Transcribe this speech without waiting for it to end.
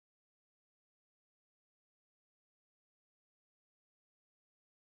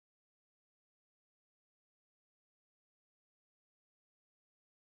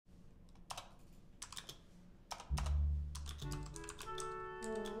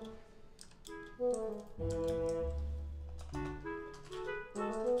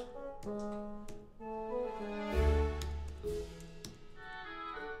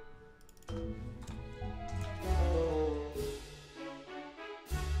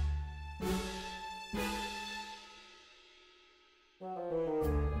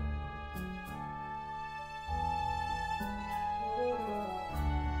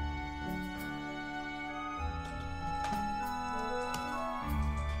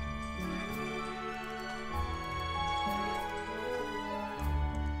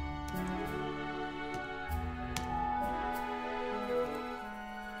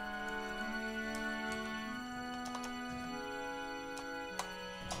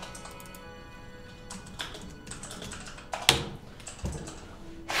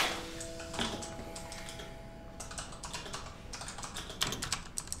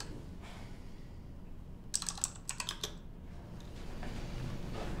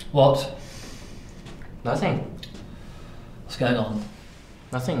What? Nothing. What's going on?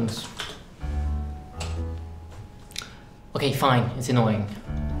 Nothing's... Okay, fine. It's annoying.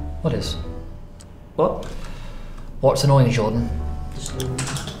 What is? What? What's annoying, Jordan? Just,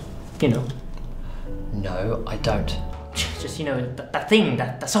 you know. No, I don't. Just, you know, that thing,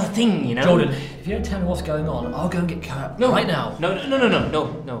 that sort of thing, you know? Jordan, if you don't tell me what's going on, I'll go and get Kurt right now. No.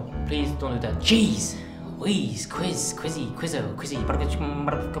 Please don't do that. Jeez. Wheeze, quizzy.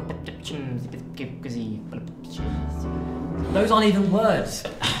 Those aren't even words.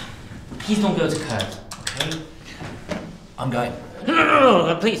 Please don't go to Kurt, okay? I'm going.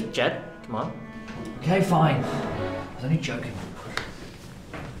 No, please, Jed, come on. Okay, fine. I was only joking.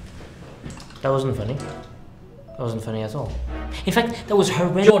 That wasn't funny. That wasn't funny at all. In fact, that was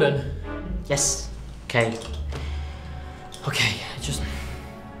horrendous. Jordan. Yes. Okay.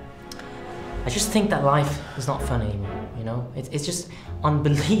 I just think that life is not funny anymore, you know? It's just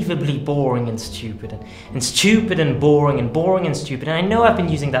unbelievably boring and stupid. And stupid and boring and boring and stupid. And I know I've been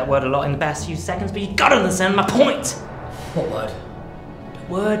using that word a lot in the past few seconds, but you gotta understand my point! What word? The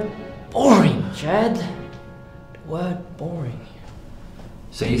word boring, Jed. The word boring.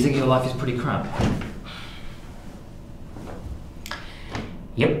 So you think your life is pretty crap?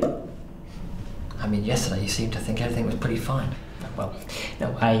 Yep. I mean, yesterday you seemed to think everything was pretty fine. Well,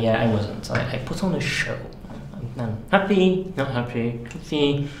 no, I wasn't. I put on a show. I'm happy, not happy,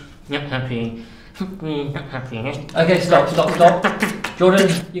 happy, not happy, not happy. Okay, stop.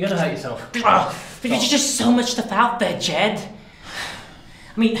 Jordan, you're gonna hurt yourself. But there's just so much stuff out there, Jed.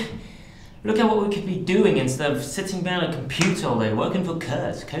 I mean, look at what we could be doing instead of sitting behind a computer all day, working for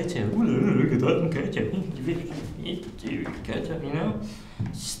Kurt. Koto. Look at that, Koto, you know?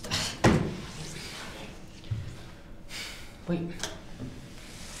 Just, wait.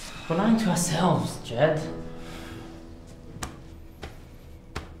 We're lying to ourselves, Jed.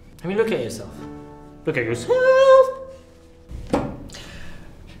 I mean, look at yourself. Look at yourself!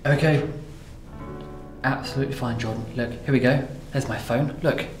 Okay. Absolutely fine, Jordan. Look, here we go. There's my phone.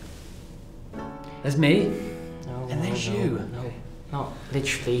 Look. There's me. No, and there's you. No, not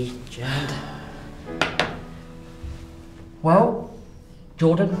literally, Jed. Well,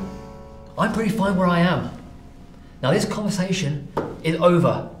 Jordan, I'm pretty fine where I am. Now this conversation is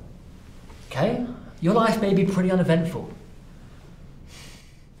over. Okay? Your life may be pretty uneventful.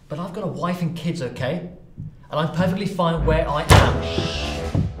 But I've got a wife and kids, okay? And I'm perfectly fine where I am.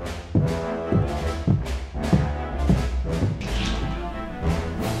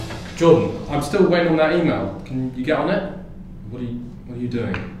 Jordan, I'm still waiting on that email. Can you get on it? What are you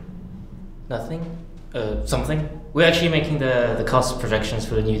doing? Nothing. Something. We're actually making the cost projections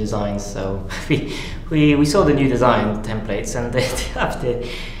for the new designs, so we saw the new design templates and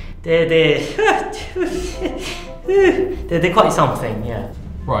they're quite something, yeah.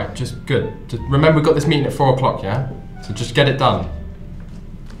 Right, just good. Just remember we've got this meeting at 4 o'clock, yeah? So just get it done.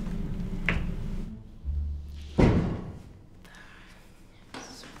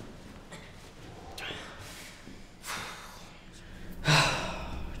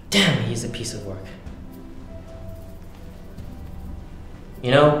 Damn, he's a piece of work.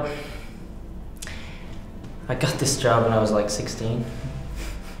 You know, I got this job when I was like 16.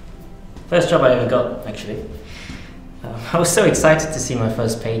 First job I ever got, actually. I was so excited to see my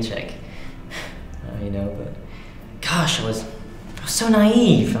first paycheck. You know, but gosh, I was so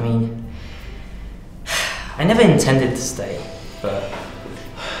naive. I mean, I never intended to stay, but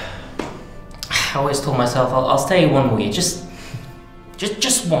I always told myself I'll stay 1 more year, just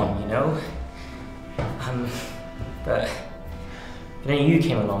one, you know. But then you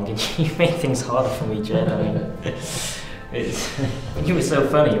came along and you made things harder for me, Jed. I mean, you were so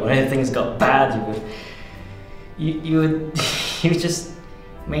funny. When things got bad, you would just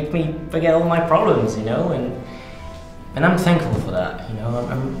make me forget all my problems, you know, and I'm thankful for that, you know,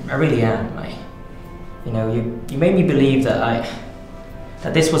 I really am. You know, you made me believe that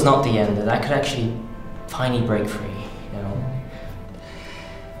this was not the end, that I could actually finally break free, you know.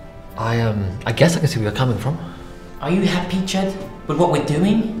 I guess I can see where you're coming from. Are you happy, Jed, with what we're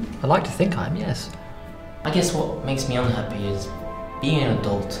doing? I like to think I am, yes. I guess what makes me unhappy is being an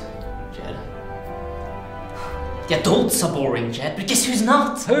adult, Jed. The adults are boring, Jed, but guess who's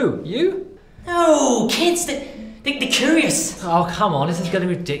not? Who? You? No, kids, they're curious. Oh, come on, this is getting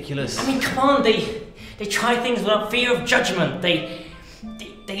ridiculous. I mean, come on, they try things without fear of judgment. They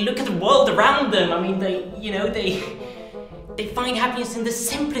look at the world around them. I mean, they find happiness in the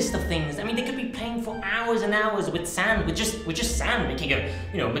simplest of things. I mean, they could be playing for hours and hours with sand, with just sand, making a,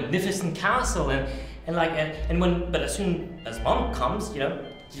 you know, magnificent castle, but as soon as mom comes, you know,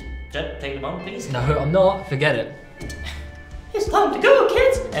 Jed, take the mom, please. No, I'm not. Forget it. It's time to go,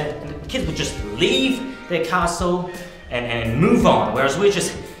 kids. And the kids would just leave their castle and move on, whereas we're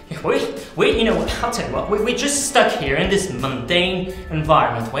you know, I'll tell you what, we're just stuck here in this mundane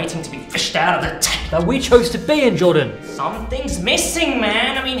environment, waiting to be fished out of the tank. That we chose to be in, Jordan. Something's missing,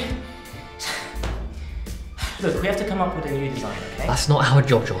 man. I mean, look, we have to come up with a new design, okay? That's not our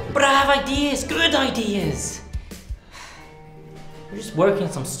job, Jordan. But I have ideas, good ideas. We're just working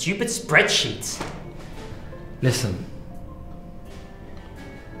on some stupid spreadsheets. Listen,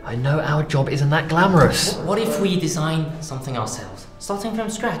 I know our job isn't that glamorous. What if we design something ourselves, starting from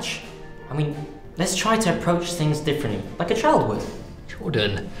scratch? I mean, let's try to approach things differently, like a child would.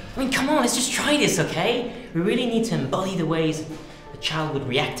 Jordan. I mean, come on, let's just try this, okay? We really need to embody the ways a child would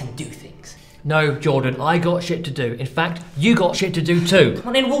react and do things. No, Jordan, I got shit to do. In fact, you got shit to do too. Come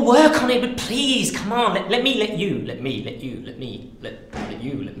on in, we'll work on it, but please, come on, let you.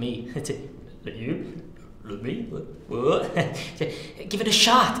 What? Give it a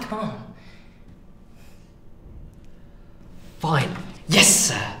shot, come on. Fine. Yes,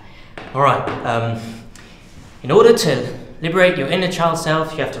 sir. All right, in order to liberate your inner child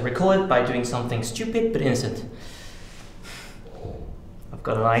self, you have to recall it by doing something stupid but innocent. I've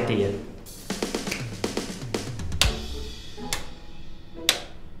got an idea.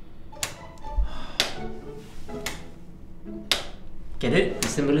 Get it? The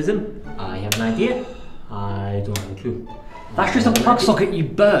symbolism? I have an idea. I don't have a clue. That's just a plug socket, you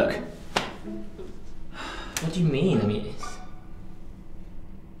Burke. What do you mean? I mean,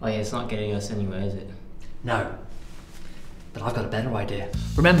 oh yeah, it's not getting us anywhere, is it? No. But I've got a better idea.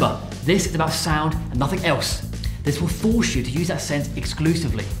 Remember, this is about sound and nothing else. This will force you to use that sense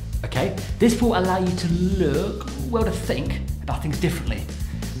exclusively, okay? This will allow you to look, well, to think about things differently.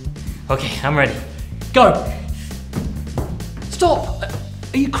 Okay, I'm ready. Go! Stop!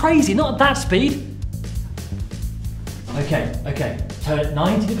 Are you crazy? Not at that speed. Okay. Turn it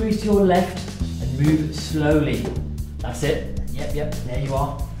 90 degrees to your left and move slowly. That's it. Yep, there you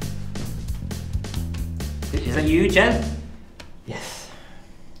are. Is that you, Jen? Yes,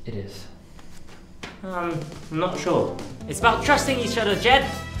 it is. I'm not sure. It's about trusting each other, Jed.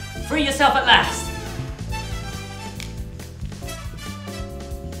 Free yourself at last.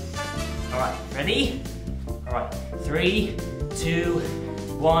 Alright, ready? Alright, 3, 2,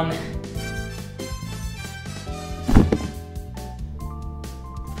 1.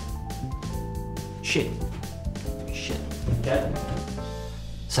 Shit. Okay.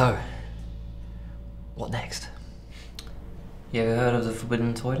 So, what next? You ever heard of the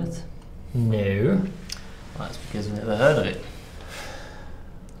forbidden toilet? No. Well, that's because I've never heard of it.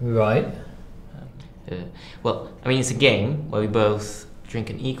 Right. Well, I mean, it's a game where we both drink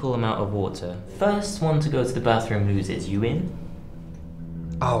an equal amount of water. First one to go to the bathroom loses. You in?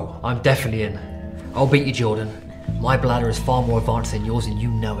 Oh, I'm definitely in. I'll beat you, Jordan. My bladder is far more advanced than yours and you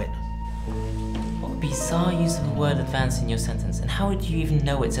know it. What bizarre use of the word advance in your sentence, and how would you even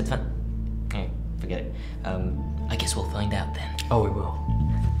know it's advanced? Okay, forget it. I guess we'll find out then. Oh, we will.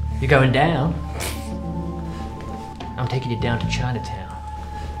 You're going down? I'm taking you down to Chinatown.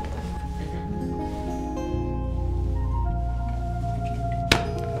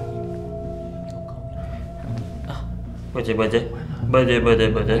 Buddy. You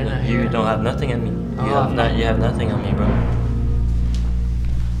don't have nothing on me. You have nothing on me, bro.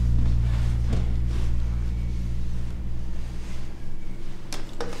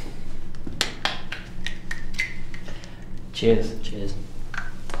 Cheers. Cheers.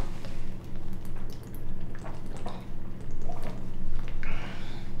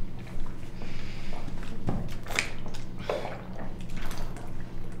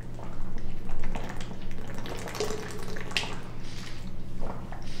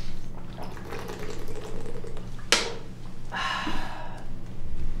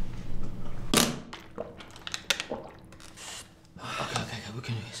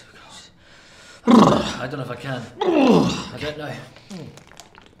 I don't know if I can. I don't know.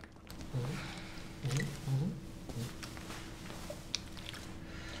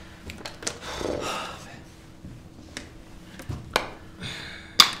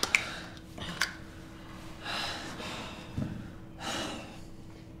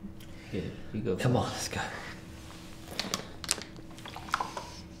 Here, you go. Come on, let's go.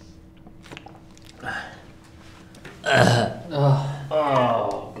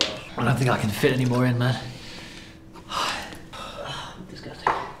 Oh gosh. I don't think I can fit any more in, man.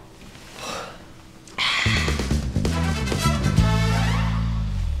 Disgusting.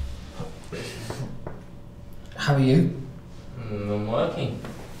 How are you? I'm working.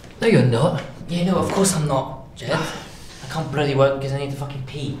 No, you're not. Yeah, no, of course I'm not, Jed. I can't bloody work because I need to fucking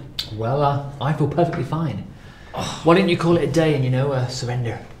pee. Well, I feel perfectly fine. Why didn't you call it a day and,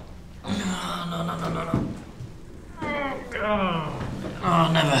 surrender? No. Oh,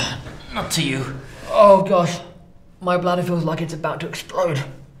 never. Not to you. Oh, gosh. My bladder feels like it's about to explode.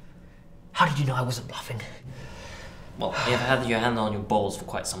 How did you know I wasn't bluffing? Well, you've had your hand on your balls for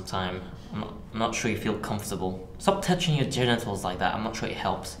quite some time. I'm not sure you feel comfortable. Stop touching your genitals like that. I'm not sure it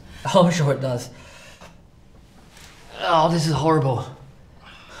helps. Oh, I'm sure it does. Oh, this is horrible.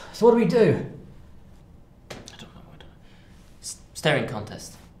 So what do we do? I don't know. Staring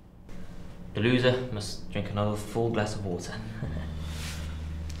contest. The loser must drink another full glass of water.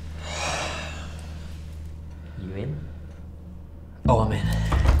 You in? Oh, I'm in.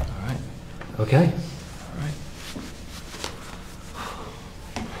 Alright. Okay. Alright.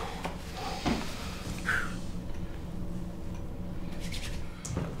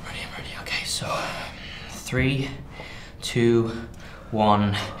 I'm ready. Okay, so 3, 2,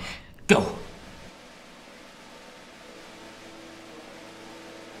 1, go!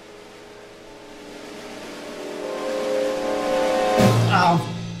 Oh,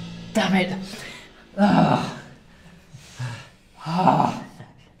 damn it.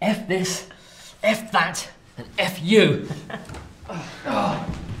 F this, F that, and F you. Ow!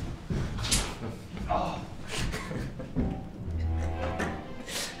 Ow!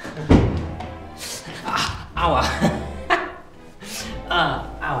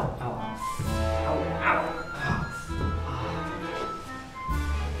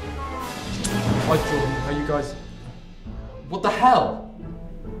 Hi Jordan, how you guys? What the hell?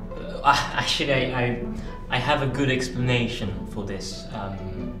 Actually, I have a good explanation for this.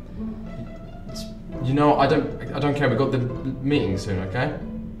 You know, I don't care. We've got the meeting soon, okay?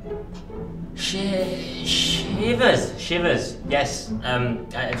 Shivers. Yes.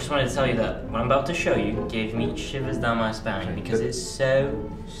 I just wanted to tell you that what I'm about to show you gave me shivers down my spine because it's so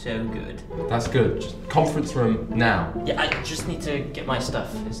good. That's good. Just conference room now. Yeah, I just need to get my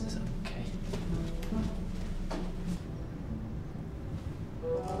stuff. Is this okay?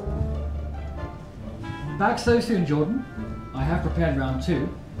 Back so soon, Jordan. I have prepared round 2.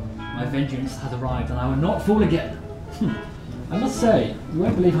 My vengeance has arrived and I will not fall again. I must say, you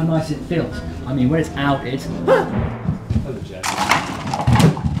won't believe how nice it feels. I mean, when it's out, it's... Hello, Jed.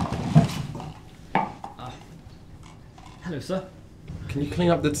 Hello, sir. Can you clean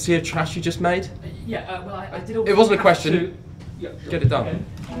up the sea of trash you just made? Yeah, well, I did all... It wasn't a question. Yeah, Get it done. Okay.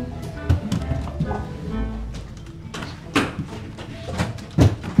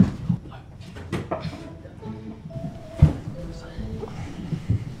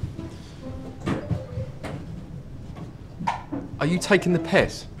 Are you taking the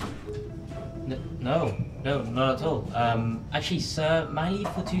piss? No, not at all. Actually, sir, may I leave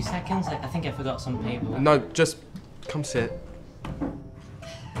for 2 seconds? I think I forgot some paper. No, just come sit. All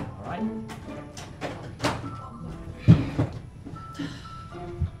right.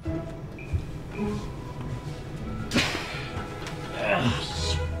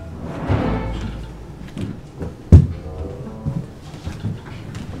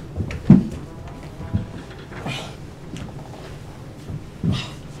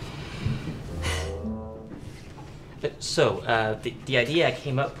 So, the idea I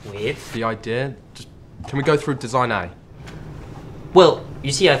came up with... The idea? Just, can we go through design A? Well,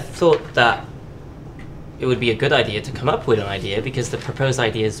 you see, I thought that it would be a good idea to come up with an idea because the proposed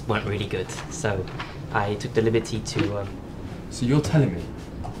ideas weren't really good. So, I took the liberty to... So you're telling me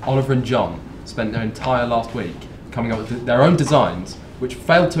Oliver and John spent their entire last week coming up with their own designs, which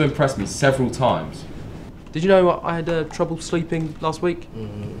failed to impress me several times? Did you know I had trouble sleeping last week?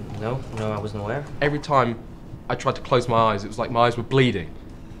 No, I wasn't aware. Every time I tried to close my eyes, it was like my eyes were bleeding.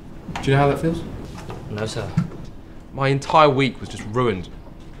 Do you know how that feels? No, sir. My entire week was just ruined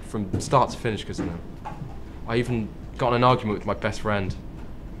from start to finish because of that. I even got in an argument with my best friend.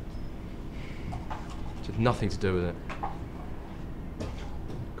 It had nothing to do with it.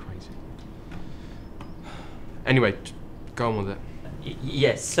 Crazy. Anyway, go on with it.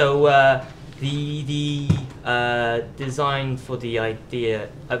 Yes, so the design for the idea,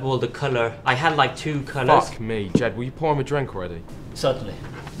 well, the colour, I had like 2 colours. Fuck me, Jed, will you pour him a drink already? Certainly.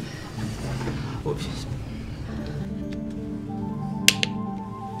 Oops.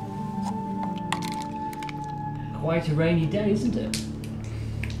 Quite a rainy day, isn't it?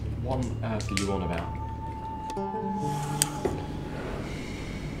 What on earth are you on about?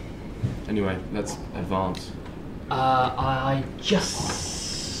 Anyway, let's advance. I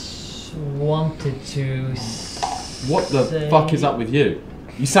just wanted to What the fuck is up with you?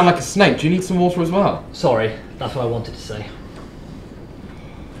 You sound like a snake. Do you need some water as well? Sorry, that's what I wanted to say.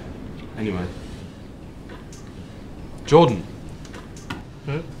 Anyway. Jordan.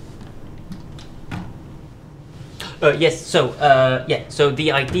 Yes, so, so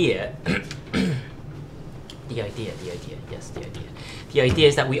the idea, the idea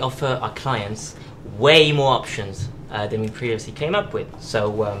is that we offer our clients way more options than we previously came up with.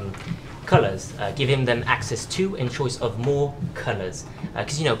 So, colours, giving them access to and choice of more colours.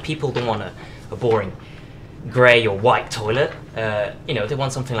 Because, you know, people don't want a boring grey or white toilet. You know, they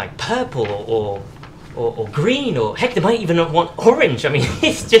want something like purple or green, or heck, they might even want orange. I mean,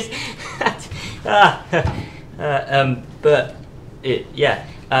 it's just... but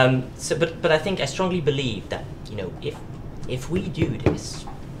I think I strongly believe that, you know, if we do this,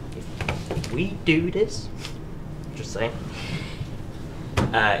 just saying,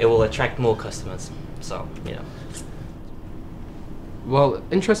 it will attract more customers. So, you know. Well,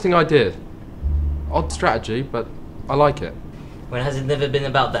 interesting idea. Odd strategy, but I like it. When has it never been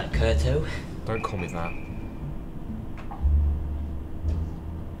about that, Kurto? Don't call me that.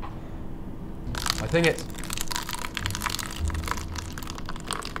 I think it's...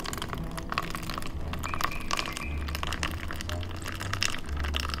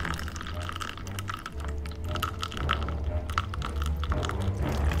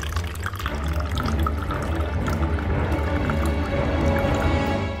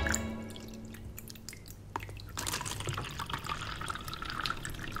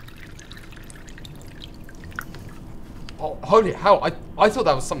 Oh, holy hell, I thought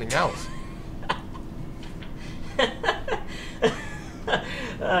that was something else.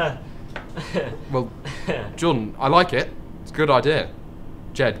 Well, Jordan, I like it. It's a good idea.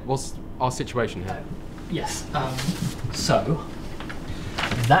 Jed, what's our situation here? Yes, so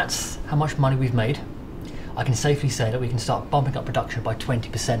that's how much money we've made. I can safely say that we can start bumping up production by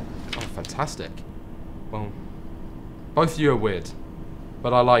 20%. Oh, fantastic. Well, both of you are weird,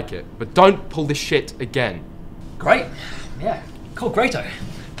 but I like it. But don't pull this shit again. Great, yeah, cool, greato.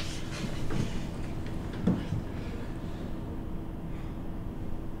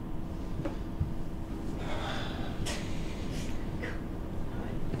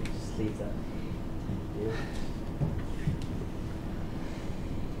 Just leave that.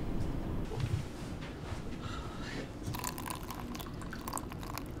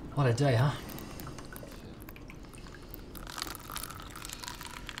 What a day, huh?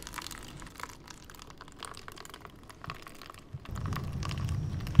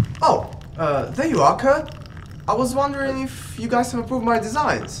 Oh, there you are, Kurt. I was wondering if you guys have approved my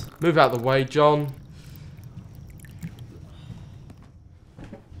designs. Move out of the way, John.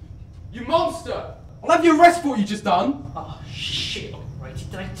 You monster! I'll have you arrested for what you just done. Oh, shit, alright,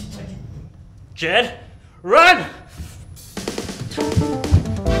 did I... Jed, run!